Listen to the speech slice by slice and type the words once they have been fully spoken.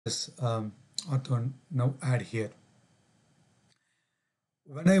this auto now add here.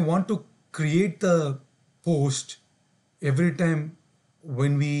 When I want to create the post every time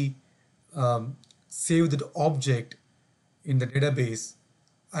when we save the object in the database,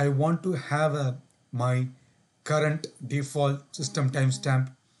 I want to have my current default system timestamp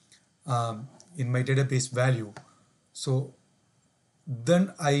in my database value. So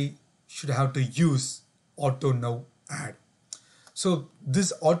then I should have to use auto now add. So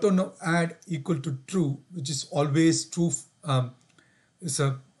this auto now add equal to true, which is always true, is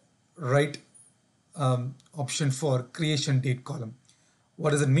a right option for creation date column.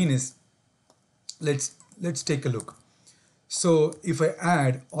 What does it mean is, let's take a look. So if I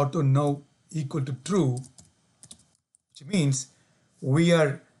add auto now equal to true, which means we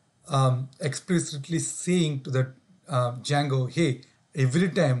are explicitly saying to the Django, hey, every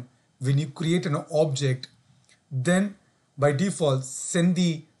time when you create an object, then by default send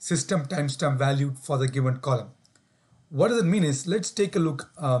the system timestamp value for the given column. What does it mean is, let's take a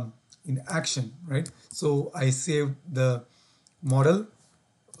look in action, right? So I saved the model.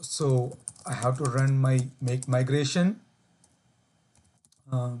 So I have to run my make migrations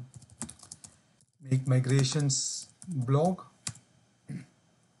blog.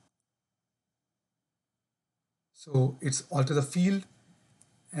 So it's alter the field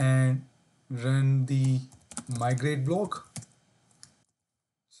and run the migrate blog.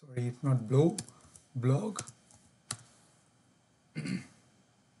 Sorry, it's not blog.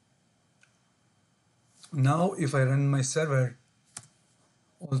 Now if I run my server,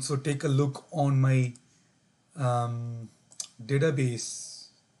 also take a look on my database.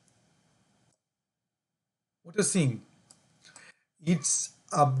 What you're seeing, it's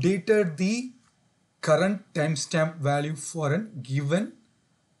updated the current timestamp value for a given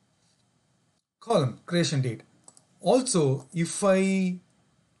column creation date. Also, if I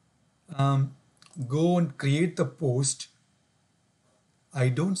go and create the post, I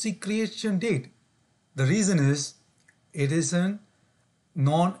don't see creation date. The reason is it is a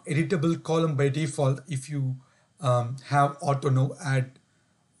non-editable column by default if you have auto now add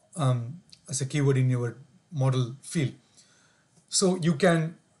as a keyword in your model field. So you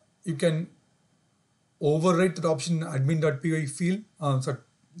can overwrite that option admin.py field, so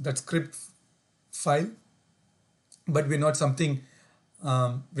that script file, but we're not something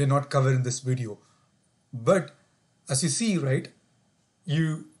we're not covering in this video. But as you see, right,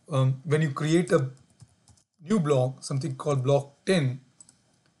 you when you create a new blog, something called block 10,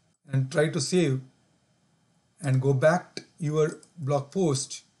 and try to save and go back to your blog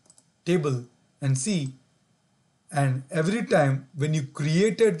post table and see, and every time when you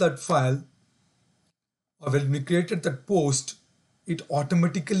created that file or when you created that post, it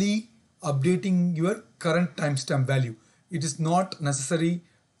automatically updating your current timestamp value. It is not necessary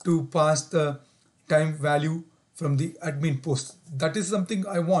to pass the time value from the admin post. That is something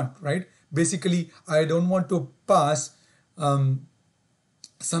I want, right? Basically, I don't want to pass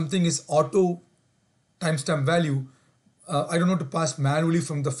something is auto timestamp value. I don't want to pass manually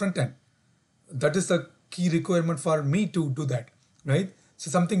from the front end. That is the key requirement for me to do that, right?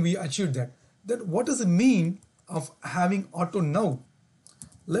 So something we achieved that. Then what does it mean of having auto now?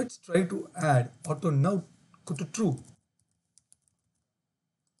 Let's try to add auto now to true.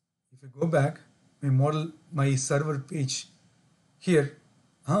 If I go back, my server page here,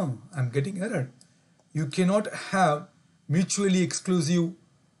 I'm getting error. You cannot have mutually exclusive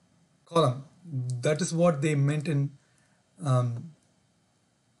column. That is what they meant in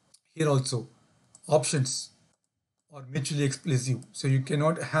here also. Options or mutually exclusive. So you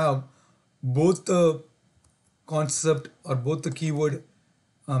cannot have both the concept or both the keyword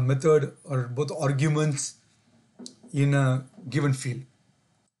method or both arguments in a given field.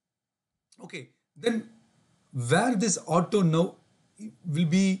 Okay, then where this auto now will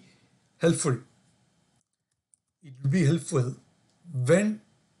be helpful? It will be helpful when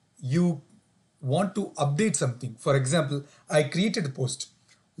you want to update something. For example, I created a post.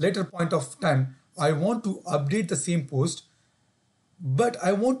 Later point of time, I want to update the same post, but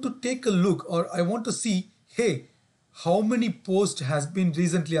I want to take a look, or I want to see, hey, how many post has been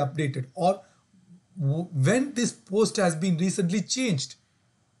recently updated, or when this post has been recently changed,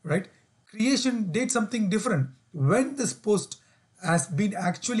 right? Creation date something different when this post has been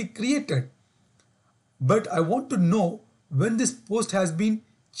actually created, but I want to know when this post has been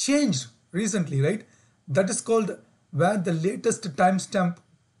changed recently, right? That is called where the latest timestamp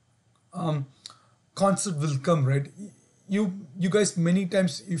concept will come, right? You guys, many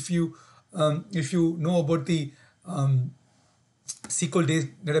times, if you know about the SQL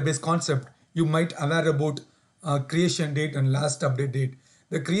database concept, you might aware about creation date and last update date.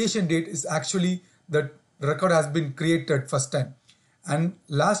 The creation date is actually that record has been created first time, and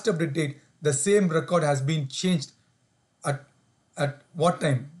last update date, the same record has been changed at what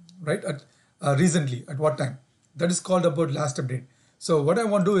time, right? At recently, at what time? That is called about last update. So what I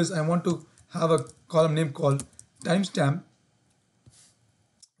want to do is I want to have a column name called timestamp.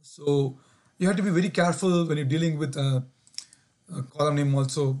 So you have to be very careful when you're dealing with column name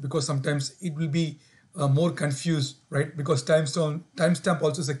also, because sometimes it will be more confused, right? Because timestamp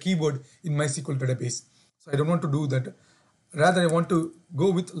also is a keyword in MySQL database. So I don't want to do that. Rather, I want to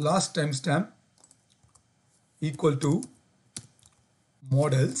go with last timestamp equal to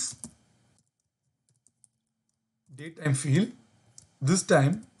models datetime field. This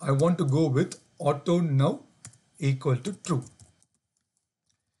time I want to go with auto now equal to true.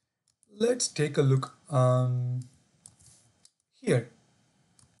 Let's take a look here.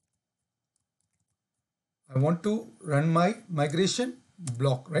 I want to run my migration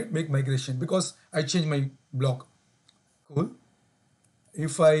block, right? Make migration because I changed my block. Cool.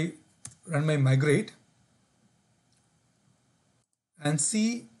 If I run my migrate and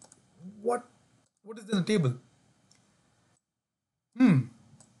see what is in the table.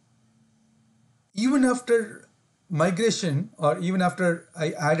 Even after migration, or even after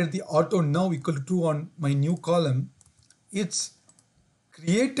I added the auto now equal to true on my new column, it's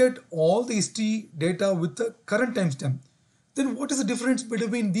created all the history data with the current timestamp. Then what is the difference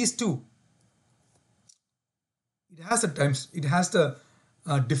between these two? It has the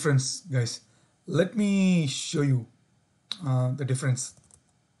difference, guys. Let me show you the difference.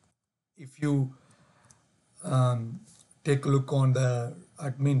 If you take a look on the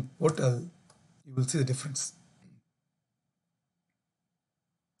admin portal, you will see the difference.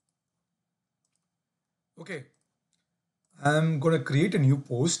 Okay, I'm going to create a new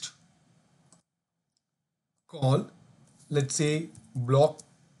post called, let's say, block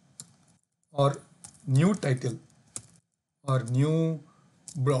or new title or new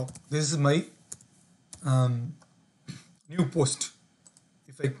block. This is my new post.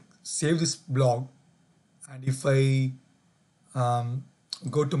 If I save this blog and if I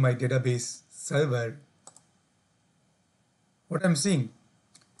go to my database server, what I'm seeing,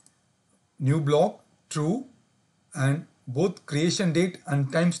 new block, true, and both creation date and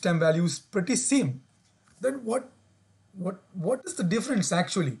timestamp values pretty same. Then what is the difference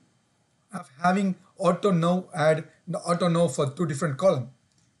actually of having auto now add the auto now for two different column?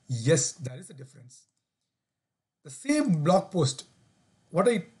 Yes, there is a difference. The same blog post, what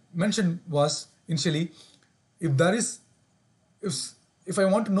I mentioned was initially, if there is, if I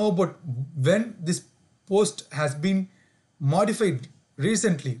want to know about when this post has been modified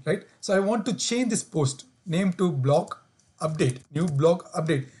recently, right? So I want to change this post name to blog update, new blog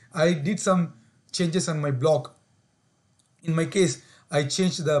update. I did some changes on my blog. In my case, I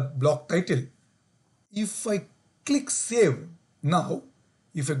changed the blog title. If I click save now,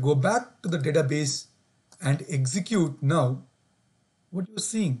 if I go back to the database and execute now, what you're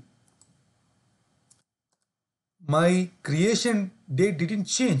seeing, my creation date didn't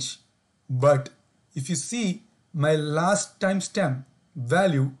change, but if you see, my last timestamp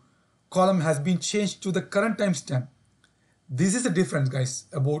value column has been changed to the current timestamp. This is the difference, guys,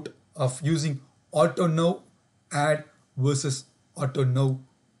 about of using auto now add versus auto now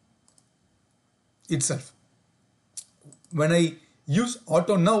itself. When I use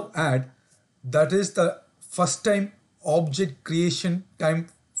auto now add, that is the first time object creation time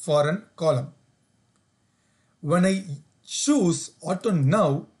for a column. When I choose auto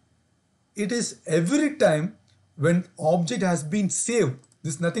now, it is every time when object has been saved.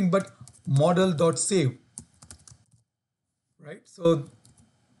 This is nothing but model.save, right? So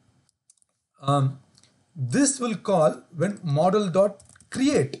this will call when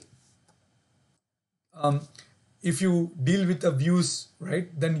model.create. If you deal with the views, right,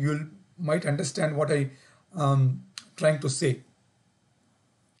 then you might understand what I trying to say,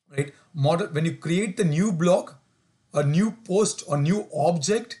 right? Model, when you create the new block, a new post or new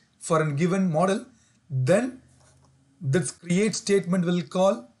object for a given model, then this create statement will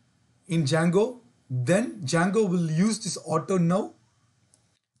call in Django. Then Django will use this auto now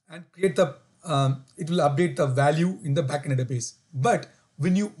and create the it will update the value in the backend database. But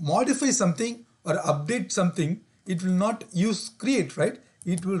when you modify something or update something, it will not use create, right?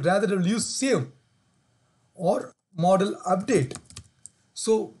 It will rather use save or model update.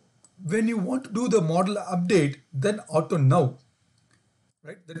 So when you want to do the model update, then auto now,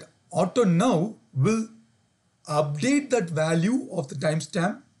 right? That auto now will update that value of the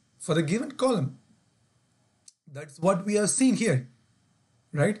timestamp for the given column. That's what we are seeing here,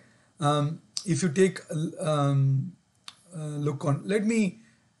 right? If you take look on, let me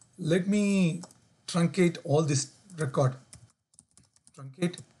let me truncate all this record.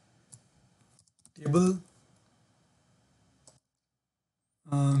 Truncate table.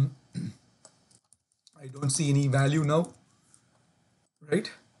 I don't see any value now, right?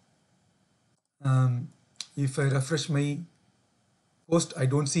 If I refresh my post, I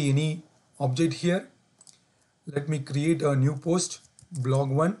don't see any object here. Let me create a new post,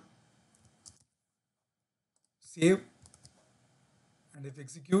 blog1, save, and if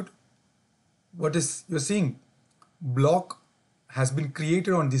execute, what is you're seeing? Block has been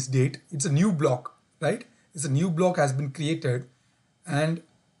created on this date. It's a new block, right? It's a new block has been created, and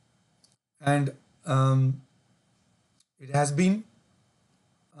and it has been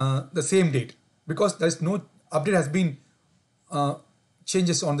the same date because there's no update has been uh,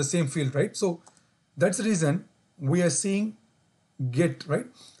 changes on the same field, right? So that's the reason we are seeing get, right?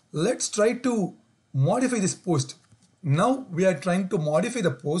 Let's try to modify this post. Now we are trying to modify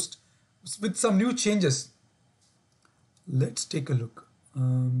the post with some new changes. Let's take a look.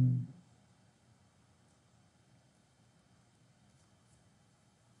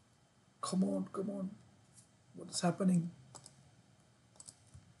 Come on, come on. What is happening?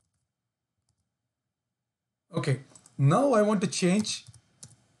 Okay, now I want to change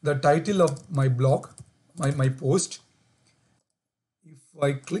the title of my blog, my post. If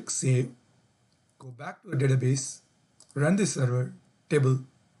I click save, go back to the database, run the server table,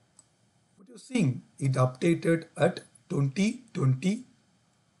 what you're seeing, it updated at 2020,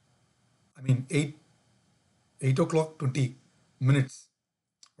 I mean 8 o'clock 20 minutes,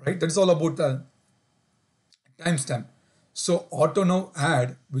 right? That's all about the timestamp. So auto now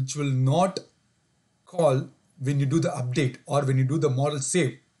add, which will not call when you do the update or when you do the model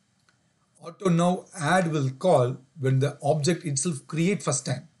save. Auto now add will call when the object itself create first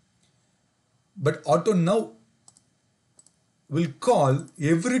time. But auto now will call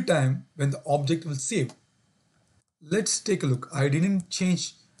every time when the object will save. Let's take a look.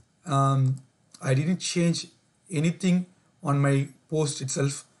 Um, I didn't change anything on my post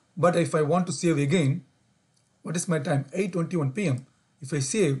itself. But if I want to save again, what is my time? 8:21 p.m. If I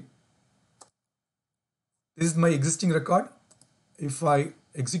save, this is my existing record. If I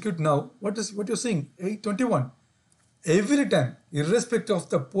execute now, what you're seeing? 8:21. Every time, irrespective of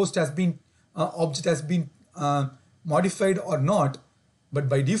the post has been object has been modified or not, but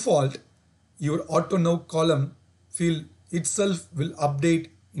by default, your auto now column field itself will update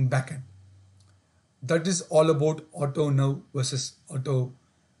in backend. That is all about auto now versus auto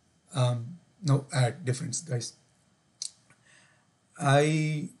now add difference, guys.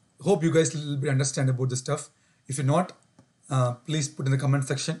 I hope you guys will understand about this stuff. If you're not, please put in the comment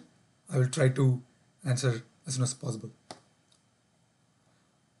section. I will try to answer as soon as possible.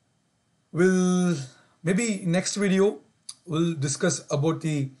 We'll maybe next video we'll discuss about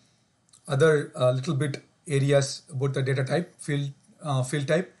the other little bit areas about the data type field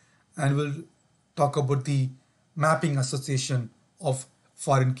type, and we'll talk about the mapping association of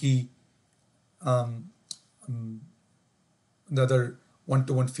foreign key, the other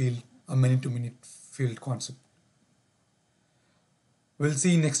one-to-one field, a minute-to-minute field concept. We'll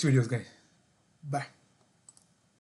see you next videos, guys. Bye.